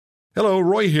Hello,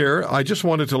 Roy here. I just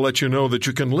wanted to let you know that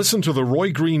you can listen to The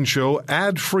Roy Green Show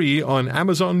ad-free on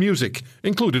Amazon Music,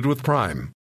 included with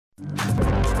Prime.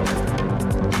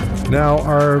 Now,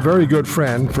 our very good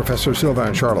friend, Professor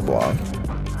Sylvain Charlebois,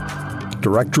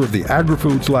 director of the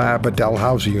Agri-Foods Lab at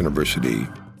Dalhousie University,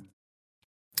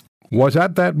 was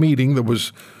at that meeting that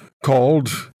was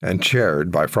called and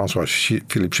chaired by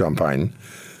François-Philippe Champagne,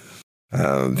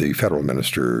 the federal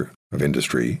minister of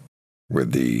industry,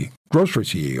 with the grocery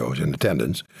CEOs in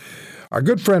attendance. Our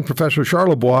good friend, Professor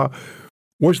Charlebois,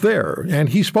 was there, and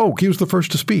he spoke. He was the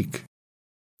first to speak.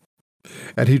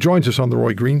 And he joins us on The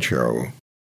Roy Green Show.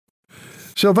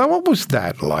 Sylvain, what was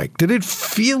that like? Did it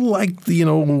feel like, I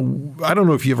don't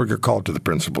know if you ever got called to the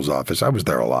principal's office. I was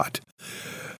there a lot.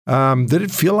 Did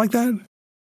it feel like that?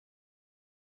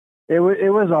 It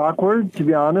was awkward, to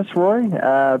be honest, Roy.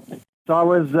 So I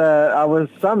was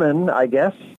summoned, I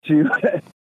guess, to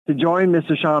to join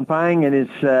Mr. Champagne and his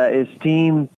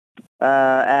team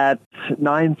at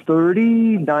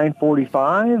 9:30,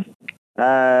 9:45.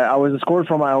 I was escorted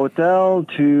from my hotel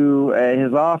to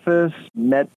his office,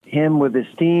 met him with his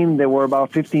team. There were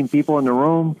about 15 people in the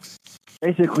room.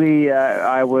 Basically,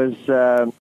 I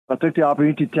took the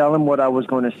opportunity to tell him what I was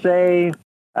going to say,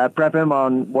 prep him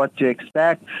on what to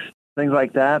expect, things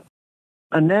like that.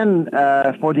 And then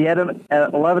for the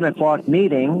 11 o'clock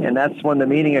meeting, and that's when the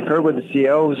meeting occurred with the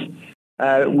CEOs,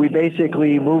 we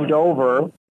basically moved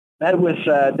over, met with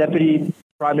Deputy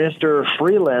Prime Minister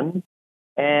Freeland,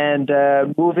 and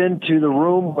moved into the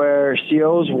room where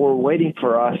CEOs were waiting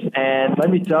for us. And let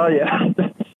me tell you,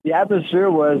 the atmosphere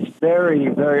was very,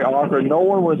 very awkward. No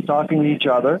one was talking to each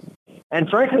other. And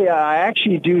frankly, I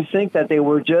actually do think that they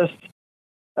were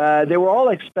all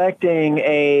expecting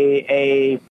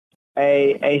a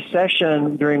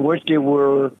session during which they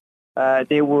were going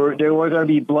to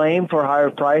be blamed for higher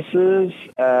prices,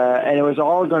 and it was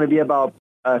all going to be about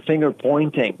finger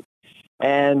pointing.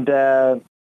 And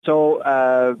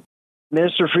so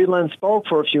Minister Freeland spoke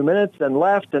for a few minutes, then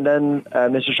left, and then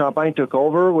Mr. Champagne took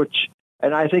over,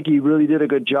 and I think he really did a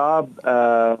good job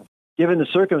given the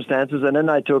circumstances. And then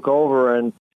I took over,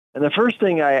 and the first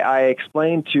thing I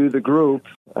explained to the group,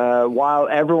 while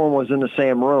everyone was in the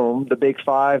same room, the Big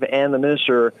Five and the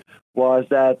minister, was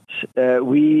that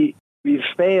we've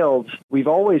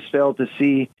always failed to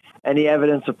see any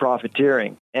evidence of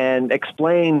profiteering, and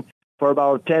explain for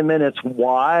about 10 minutes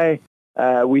why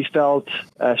we felt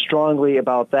strongly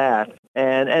about that.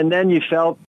 And then you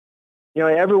felt,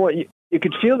 everyone. You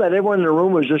could feel that everyone in the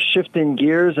room was just shifting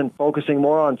gears and focusing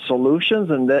more on solutions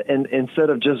and instead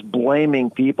of just blaming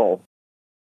people.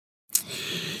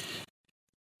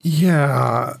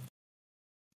 Yeah.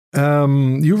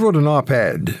 You wrote an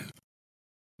op-ed,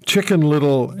 Chicken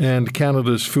Little and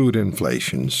Canada's Food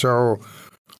Inflation. So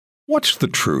what's the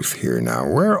truth here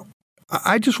now?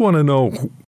 I just want to know,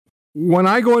 when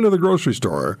I go into the grocery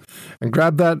store and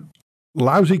grab that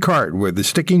lousy cart with the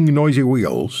sticking noisy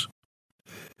wheels,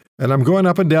 and I'm going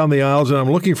up and down the aisles and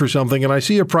I'm looking for something and I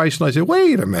see a price and I say,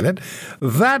 wait a minute,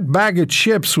 that bag of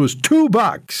chips was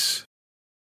 $2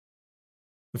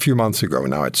 a few months ago.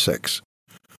 Now it's $6.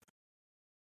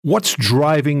 What's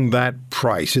driving that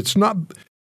price? It's not,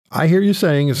 I hear you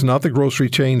saying it's not the grocery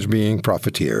chains being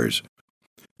profiteers.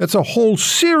 It's a whole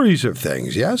series of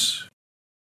things, yes?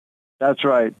 That's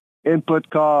right.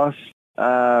 Input costs,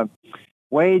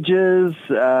 wages,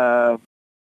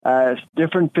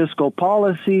 different fiscal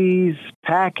policies,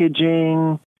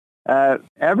 packaging,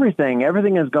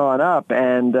 everything has gone up.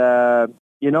 And,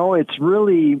 it's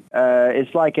really,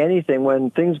 it's like anything.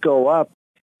 When things go up,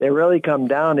 they really come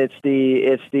down. It's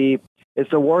the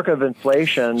work of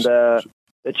inflation. The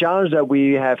challenge that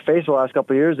we have faced the last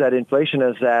couple of years, that inflation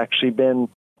has actually been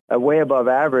way above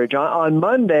average. On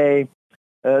Monday,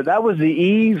 that was the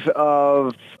eve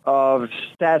of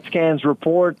StatsCan's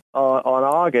report on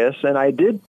August, and I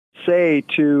did say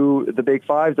to the Big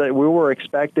Five that we were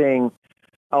expecting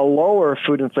a lower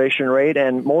food inflation rate,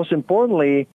 and most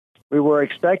importantly, we were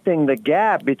expecting the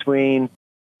gap between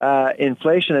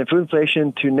inflation and food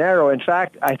inflation to narrow. In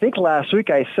fact, I think last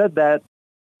week I said that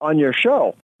on your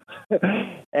show,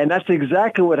 and that's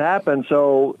exactly what happened.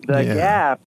 So the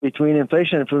gap between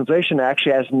inflation and food inflation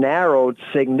actually has narrowed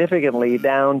significantly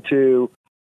down to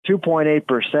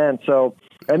 2.8%. So,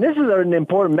 and this is an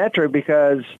important metric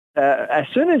because as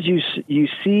soon as you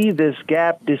see this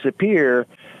gap disappear,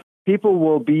 people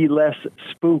will be less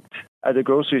spooked at the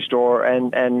grocery store,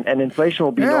 and inflation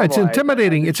will be normalized. It's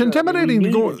intimidating. It's intimidating to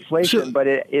go. Inflation, but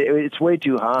it's way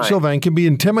too high. Sylvain, it can be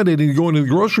intimidating to go into the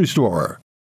grocery store.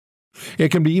 It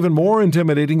can be even more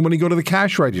intimidating when you go to the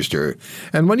cash register.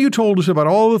 And when you told us about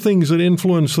all the things that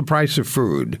influence the price of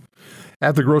food,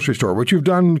 at the grocery store, which you've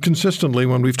done consistently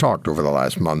when we've talked over the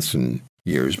last months and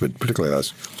years, but particularly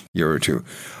last year or two.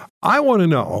 I want to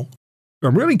know,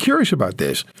 I'm really curious about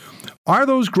this, are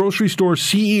those grocery store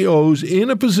CEOs in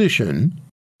a position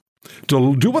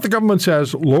to do what the government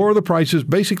says, lower the prices,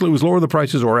 basically it was lower the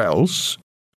prices or else?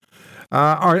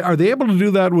 Are they able to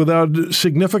do that without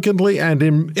significantly and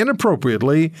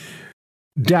inappropriately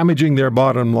damaging their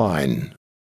bottom line?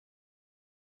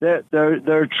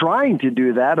 They're trying to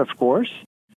do that, of course.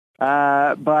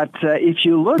 But if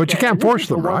you look, but you can't force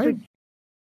them, right?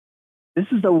 This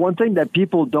is the one thing that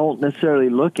people don't necessarily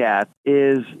look at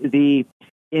is the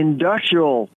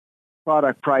industrial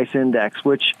product price index,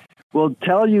 which will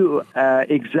tell you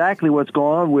exactly what's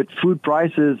going on with food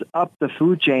prices up the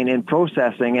food chain in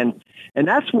processing. And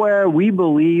that's where we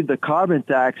believe the carbon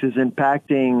tax is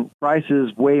impacting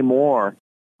prices way more.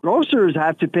 Grocers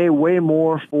have to pay way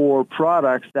more for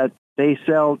products that they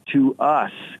sell to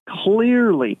us.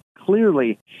 Clearly.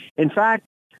 In fact,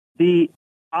 the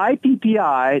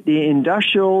IPPI, the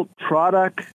Industrial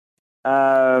Product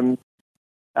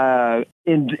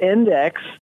Index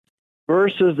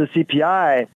versus the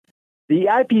CPI, the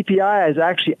IPPI has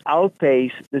actually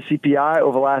outpaced the CPI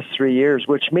over the last 3 years,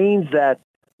 which means that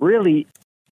really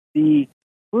the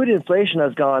food inflation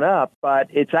has gone up, but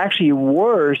it's actually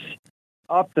worse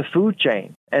up the food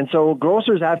chain. And so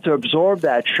grocers have to absorb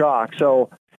that shock. So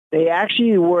they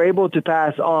actually were able to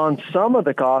pass on some of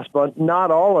the cost, but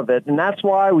not all of it. And that's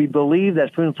why we believe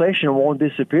that food inflation won't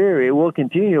disappear. It will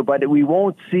continue, but we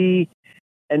won't see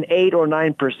an 8 or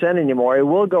 9% anymore. It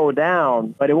will go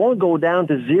down, but it won't go down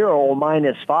to 0 or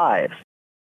 -5.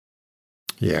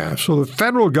 Yeah, so the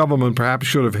federal government perhaps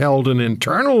should have held an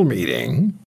internal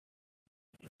meeting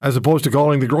as opposed to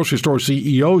calling the grocery store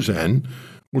CEOs in,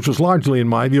 which was largely, in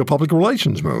my view, a public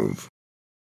relations move.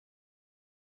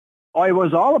 Oh, it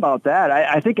was all about that.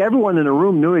 I think everyone in the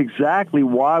room knew exactly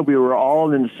why we were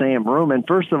all in the same room. And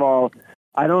first of all,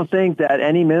 I don't think that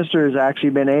any minister has actually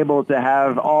been able to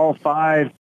have all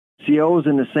 5 CEOs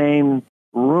in the same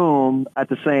room at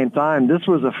the same time. This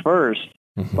was a first.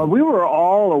 Mm-hmm. But we were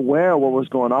all aware of what was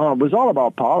going on. It was all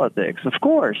about politics, of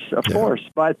course.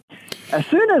 But as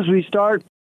soon as we start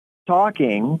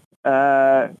talking,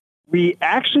 we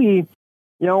actually,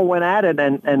 went at it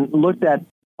and looked at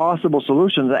possible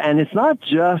solutions. And it's not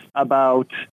just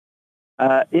about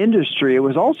industry. It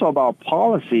was also about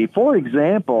policy. For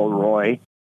example, Roy,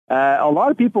 a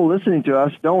lot of people listening to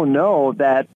us don't know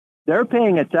that they're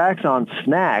paying a tax on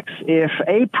snacks. If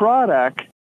a product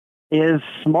is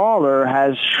smaller,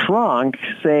 has shrunk,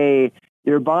 say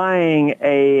you're buying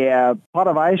a pot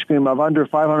of ice cream of under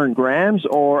 500 grams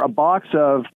or a box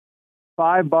of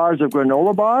 5 bars of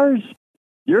granola bars,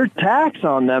 your tax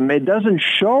on them, it doesn't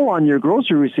show on your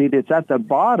grocery receipt. It's at the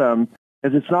bottom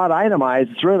because it's not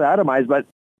itemized. It's really itemized, but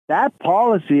that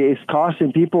policy is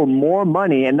costing people more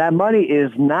money, and that money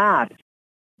is not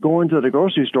going to the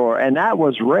grocery store. And that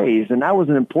was raised, and that was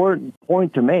an important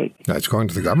point to make. That's going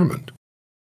to the government.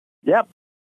 Yep.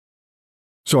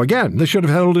 So again, they should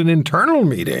have held an internal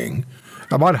meeting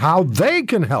about how they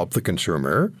can help the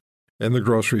consumer in the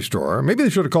grocery store. Maybe they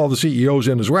should have called the CEOs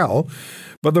in as well.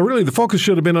 But the focus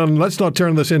should have been on, let's not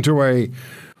turn this into a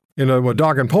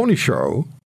dog and pony show.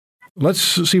 Let's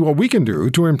see what we can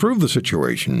do to improve the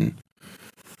situation.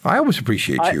 I always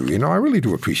appreciate you. I really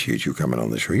do appreciate you coming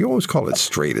on the show. You always call it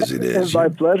straight as it is. It's my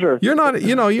pleasure. You're not,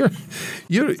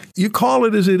 you call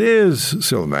it as it is,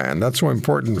 Sylvain. That's so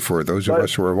important for those of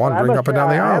us who are wandering up and down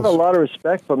the aisles. I have a lot of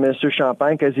respect for Mr.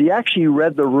 Champagne because he actually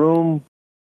read the room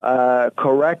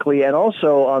correctly. And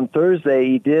also on Thursday,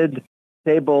 he did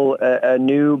table a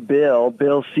new bill,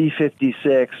 Bill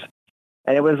C-56,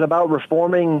 and it was about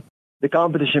reforming the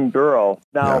Competition Bureau.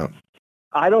 Now,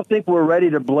 I don't think we're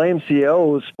ready to blame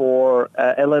CEOs for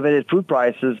elevated food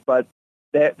prices, but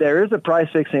there is a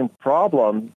price-fixing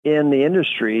problem in the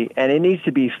industry, and it needs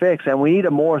to be fixed, and we need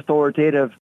a more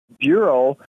authoritative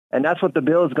bureau, and that's what the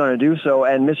bill is going to do. So,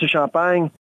 and Mr.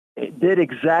 Champagne did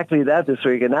exactly that this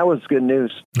week, and that was good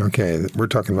news. Okay, we're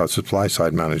talking about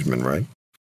supply-side management, right?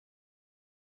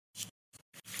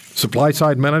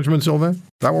 Supply-side management, Sylvain? Is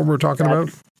that what we're talking about?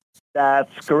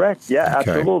 That's correct. Yeah,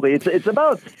 okay. Absolutely. It's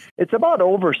about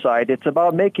oversight. It's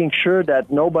about making sure that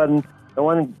no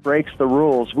one breaks the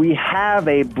rules. We have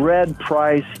a bread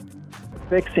price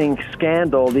fixing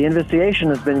scandal. The investigation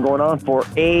has been going on for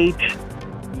 8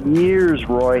 years,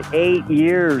 Roy. 8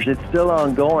 years. It's still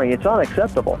ongoing. It's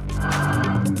unacceptable.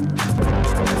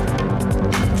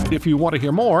 If you want to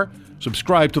hear more,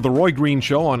 subscribe to The Roy Green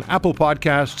Show on Apple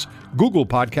Podcasts, Google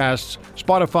Podcasts,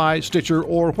 Spotify, Stitcher,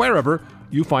 or wherever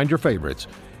you find your favorites.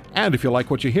 And if you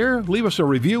like what you hear, leave us a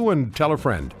review and tell a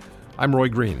friend. I'm Roy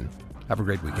Green. Have a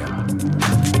great weekend.